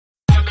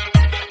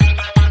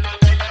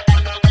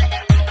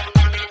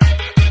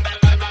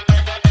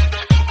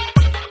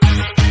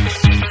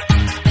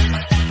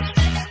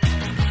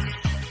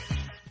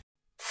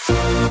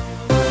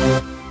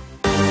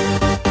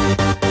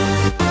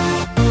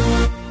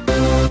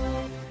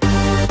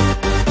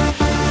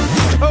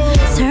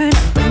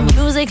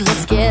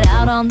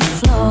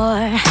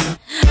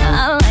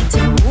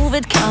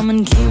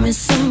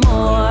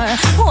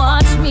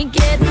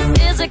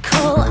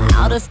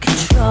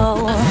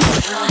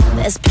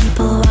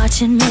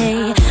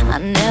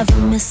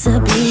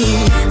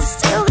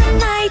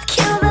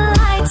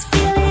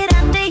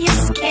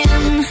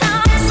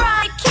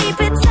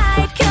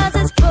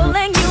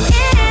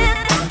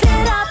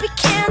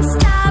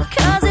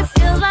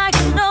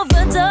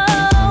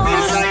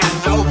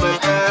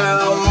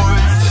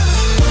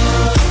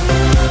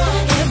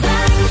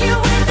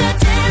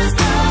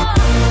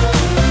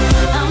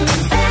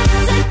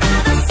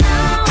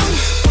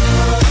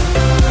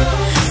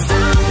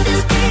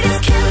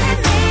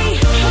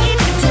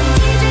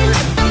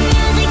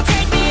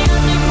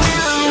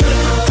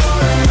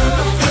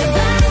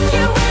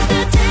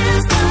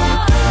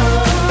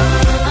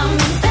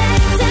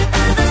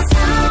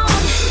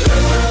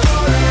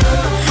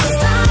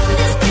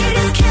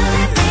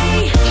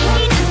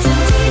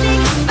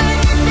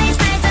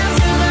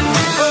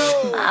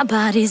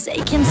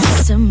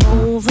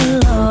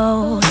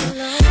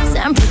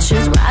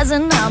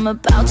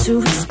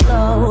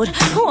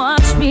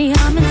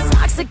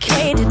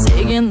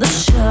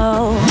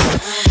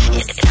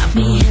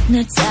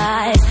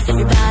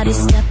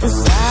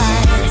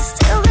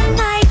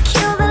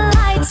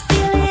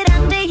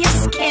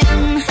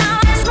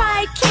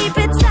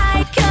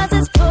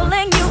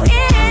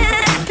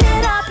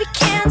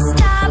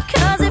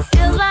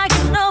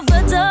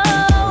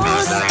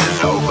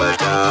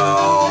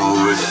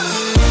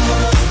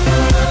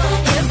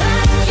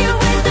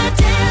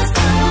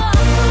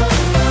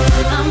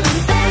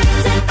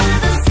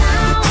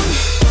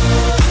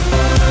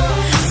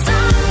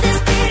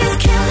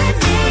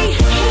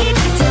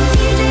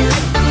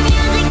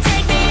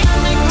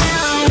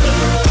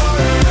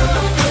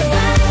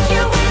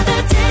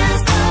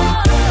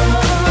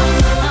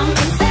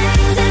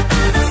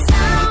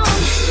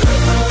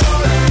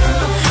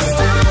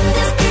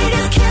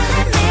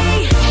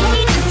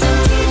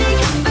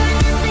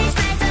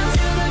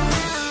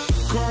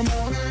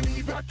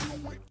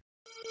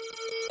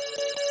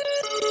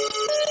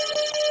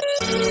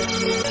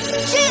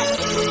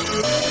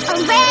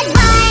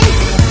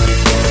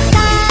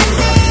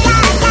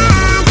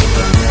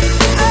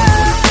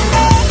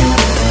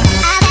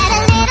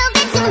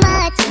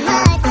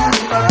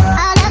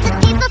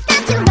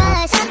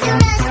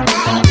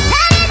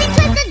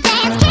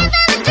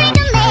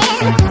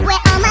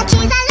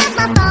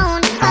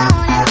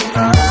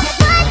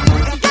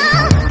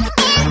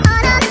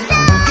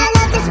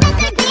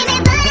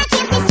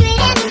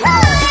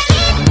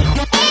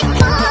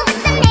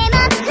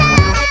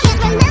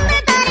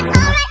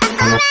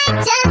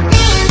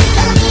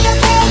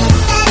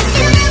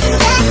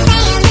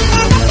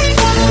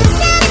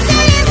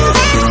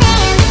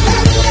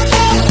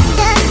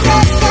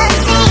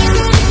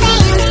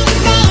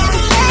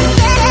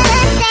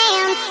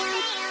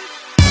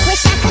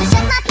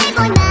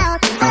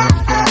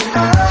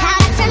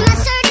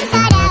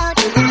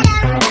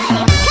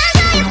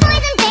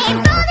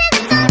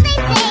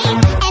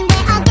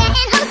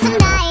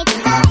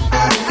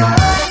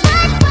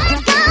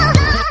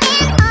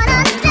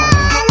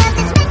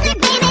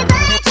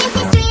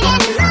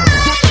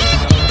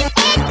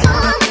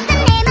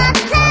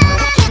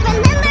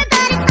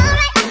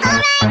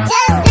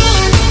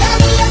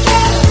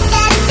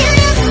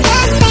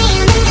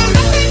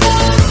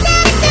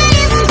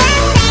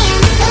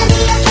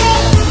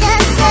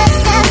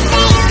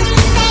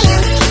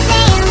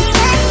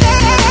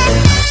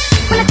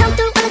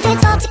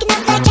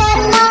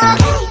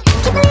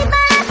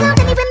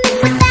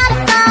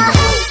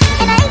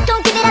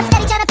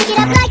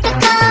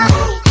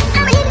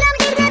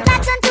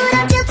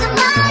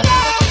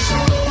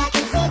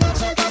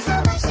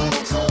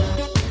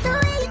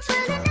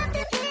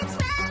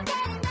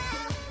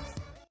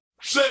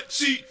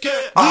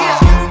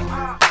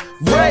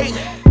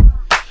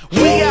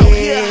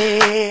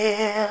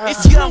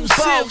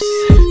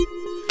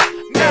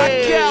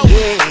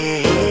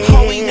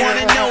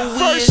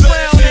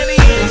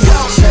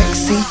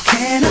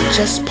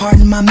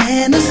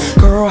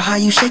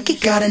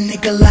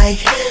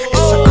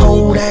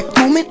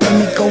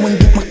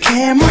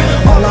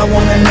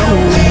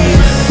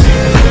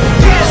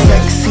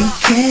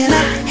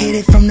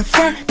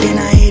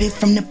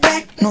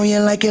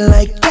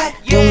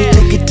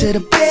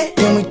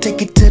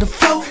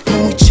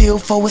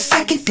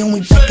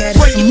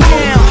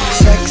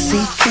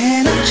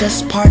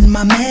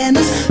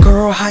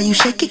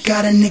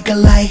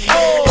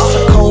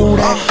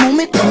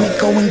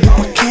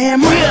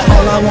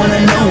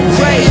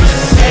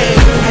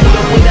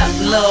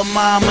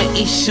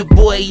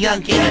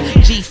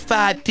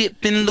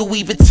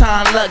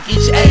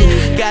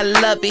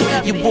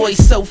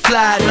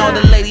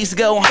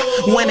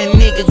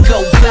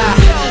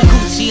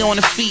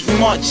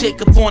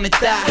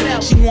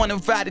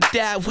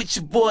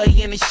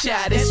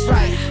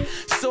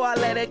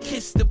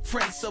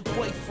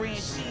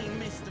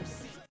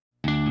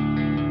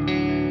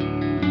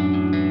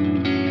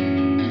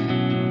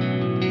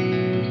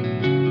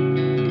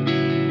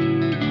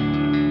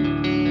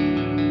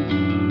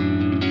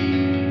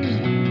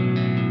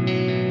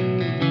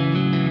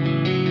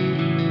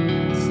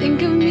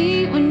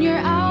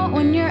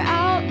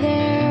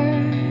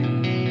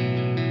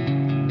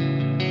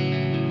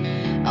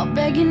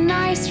begging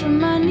nice from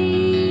my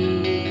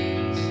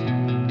knees.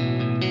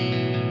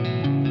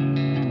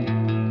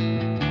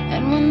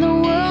 And when the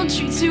world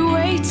treats you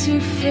way too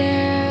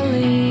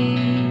fairly,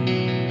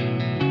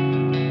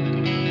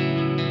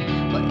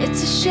 well,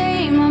 it's a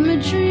shame I'm a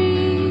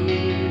dream.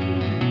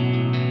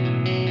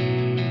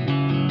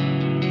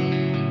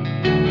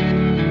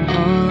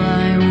 All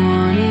I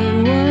wanted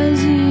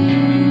was you.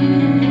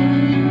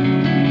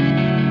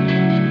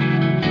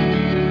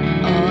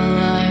 All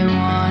I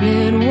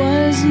wanted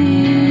was you.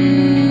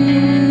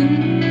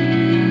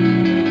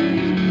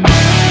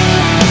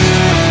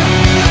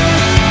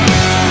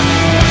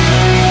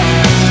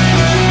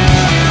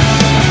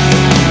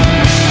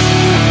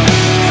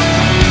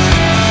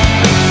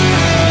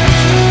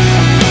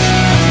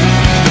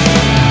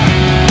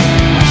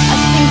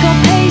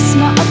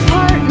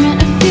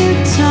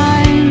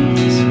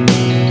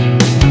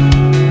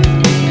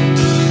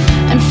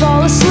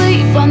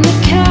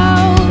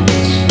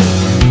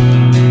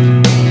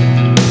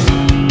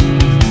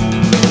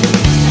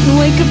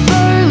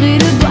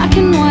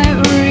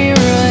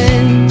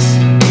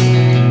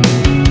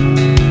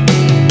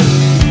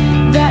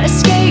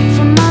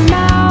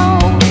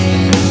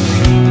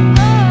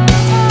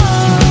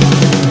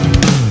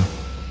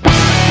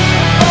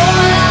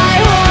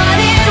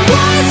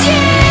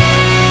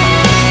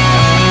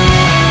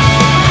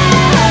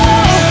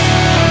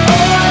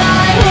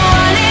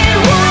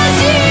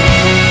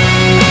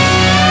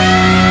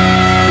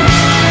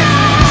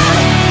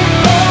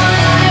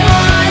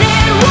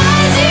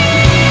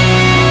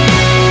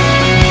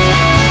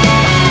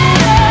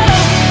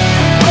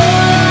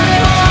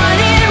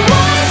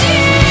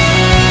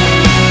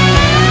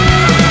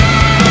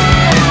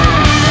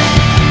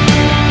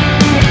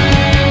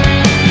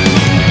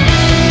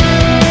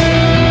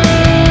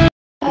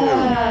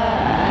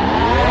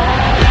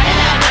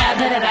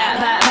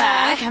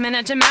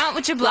 Your mouth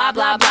with your blah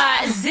blah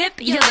blah. Zip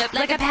your lip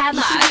like a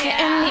padlock,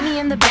 and meet me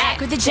in the back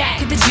with the jack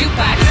of the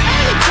jukebox.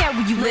 I don't care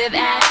where you live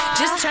at.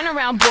 Just turn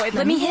around, boy,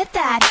 let me hit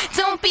that.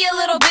 Don't be a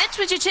little bitch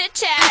with your chit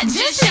chat.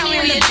 Just show me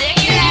where your dick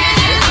is at.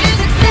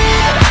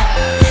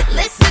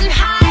 Listen,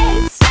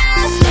 high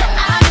stars,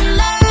 I'm in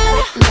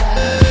love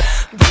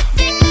with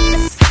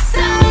this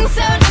song,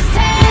 so just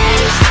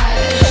take.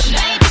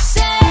 Baby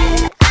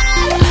said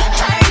I've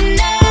heard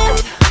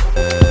enough.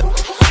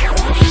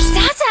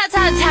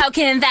 How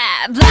can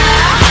that blah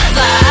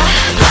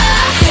blah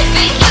blah?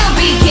 Think you'll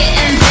be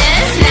getting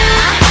this?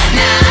 Nah,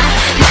 nah,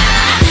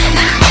 nah,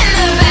 not in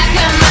the back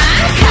of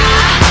my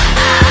car.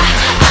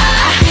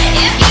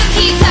 If you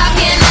keep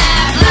talking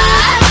that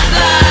blah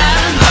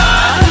blah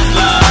blah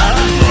blah.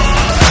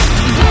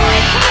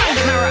 Boy,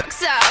 get my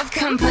rocks off.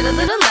 Come put a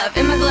little love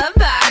in my glove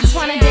box.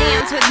 Wanna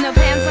dance with no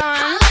pants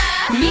on?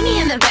 Meet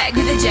me in the back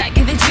with the jack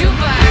of the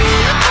jukebox.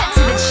 Cut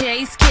to the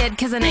chase, kid,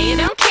 'cause I know you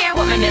don't care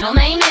what my middle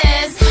name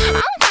is.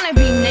 I'm gonna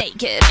be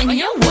naked and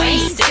you're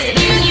wasted.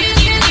 You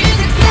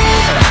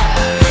succeed.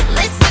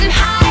 Listen,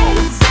 high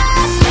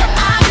stars,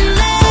 I'm in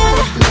love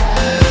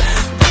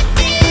with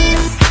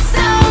this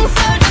song,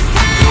 so just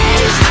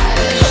take.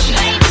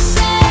 Baby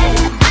said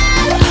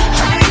I've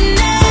heard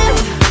enough.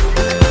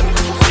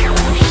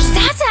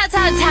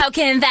 How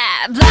can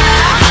that blah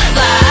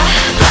blah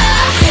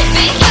blah?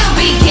 Think you'll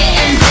be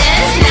getting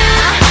this?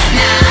 Nah,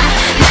 nah,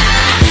 nah,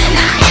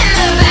 not in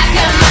the back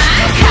of my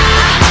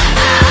car.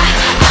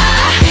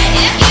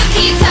 If you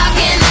keep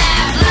talking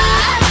that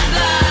blah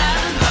blah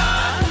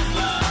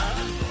blah.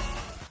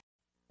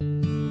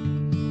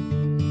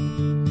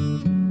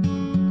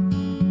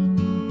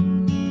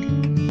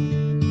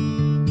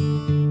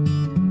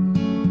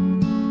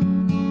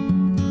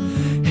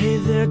 Hey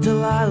there,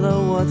 Delilah,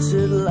 what's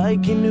it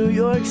like in New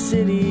York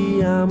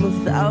City? I'm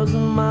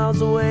 1,000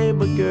 miles away,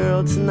 but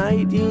girl,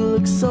 tonight you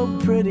look so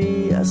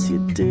pretty, yes you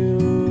do.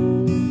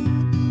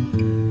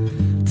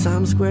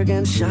 Times Square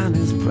can shine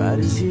as bright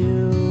as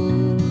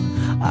you,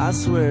 I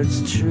swear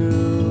it's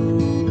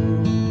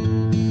true.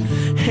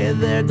 Hey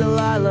there,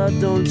 Delilah,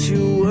 don't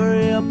you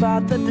worry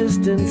about the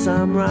distance,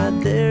 I'm right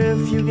there.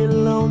 If you get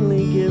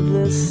lonely, give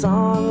this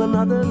song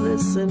another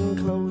listen.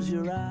 Close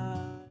your eyes.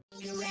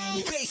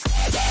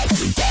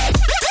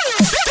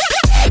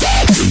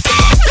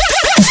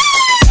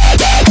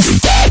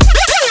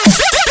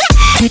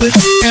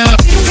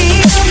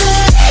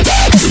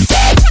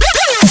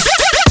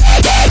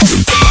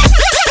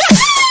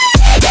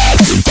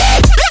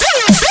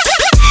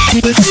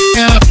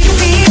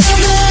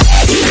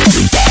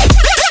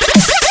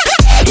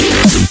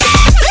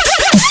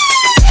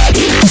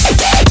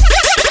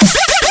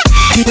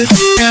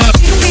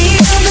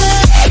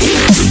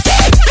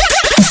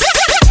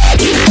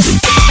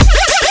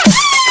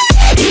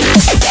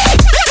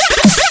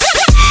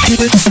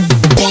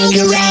 Bang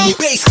around.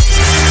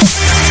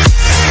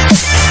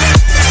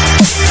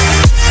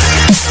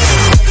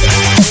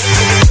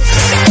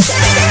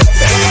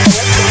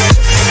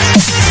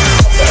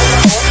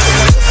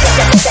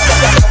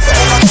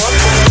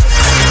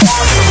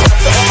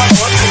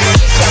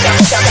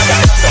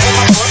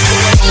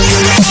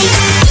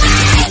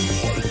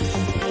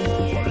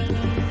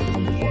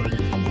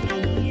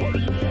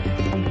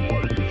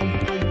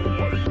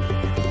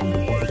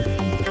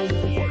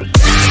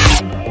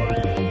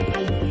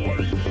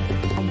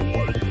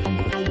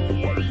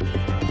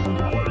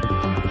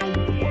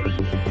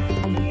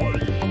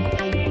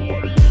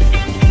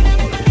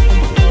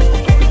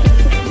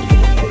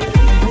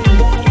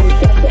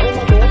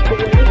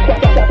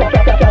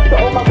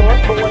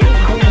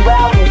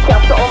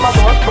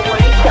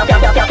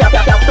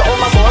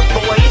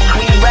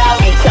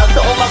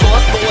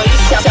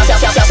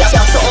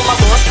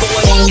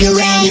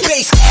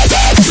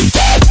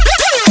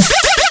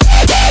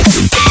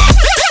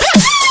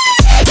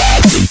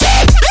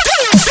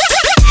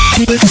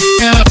 it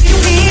down.